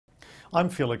I'm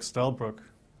Felix Delbruck.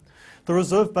 The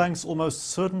Reserve Bank's almost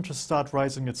certain to start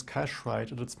raising its cash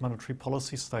rate at its monetary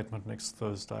policy statement next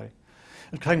Thursday.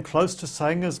 It came close to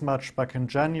saying as much back in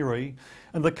January,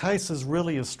 and the case is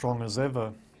really as strong as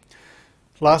ever.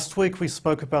 Last week we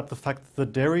spoke about the fact that the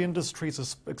dairy industry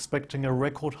is expecting a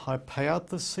record high payout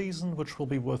this season, which will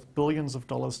be worth billions of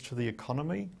dollars to the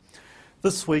economy.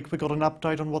 This week we got an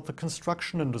update on what the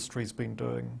construction industry's been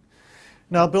doing.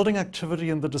 Now, building activity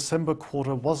in the December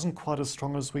quarter wasn't quite as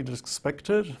strong as we'd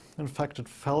expected. In fact, it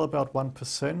fell about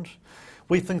 1%.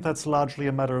 We think that's largely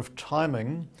a matter of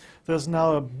timing. There's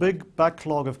now a big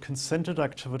backlog of consented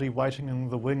activity waiting in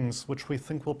the wings, which we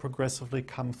think will progressively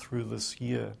come through this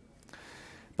year.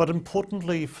 But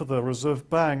importantly for the Reserve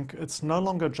Bank, it's no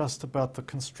longer just about the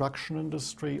construction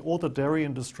industry or the dairy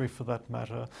industry for that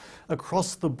matter.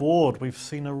 Across the board, we've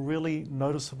seen a really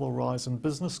noticeable rise in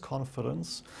business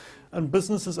confidence, and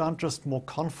businesses aren't just more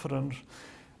confident.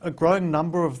 A growing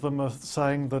number of them are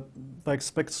saying that they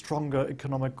expect stronger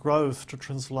economic growth to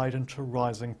translate into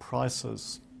rising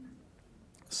prices.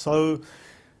 So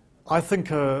I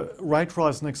think a rate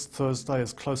rise next Thursday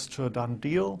is close to a done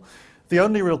deal. The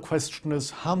only real question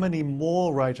is how many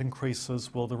more rate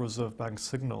increases will the Reserve Bank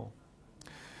signal?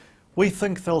 We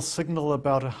think they'll signal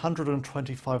about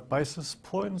 125 basis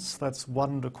points. That's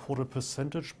 1.25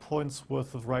 percentage points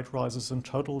worth of rate rises in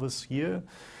total this year.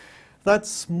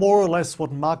 That's more or less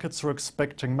what markets are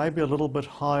expecting, maybe a little bit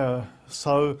higher.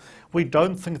 So we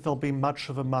don't think there'll be much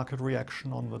of a market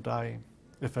reaction on the day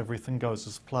if everything goes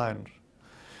as planned.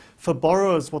 For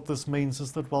borrowers, what this means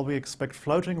is that while we expect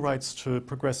floating rates to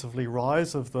progressively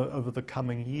rise over the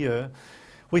coming year,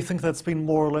 we think that's been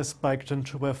more or less baked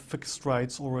into where fixed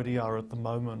rates already are at the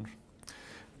moment.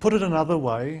 Put it another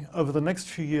way, over the next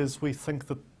few years, we think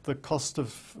that the cost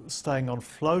of staying on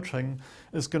floating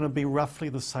is going to be roughly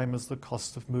the same as the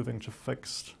cost of moving to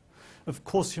fixed. Of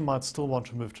course, you might still want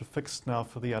to move to fixed now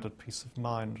for the added peace of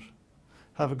mind.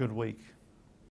 Have a good week.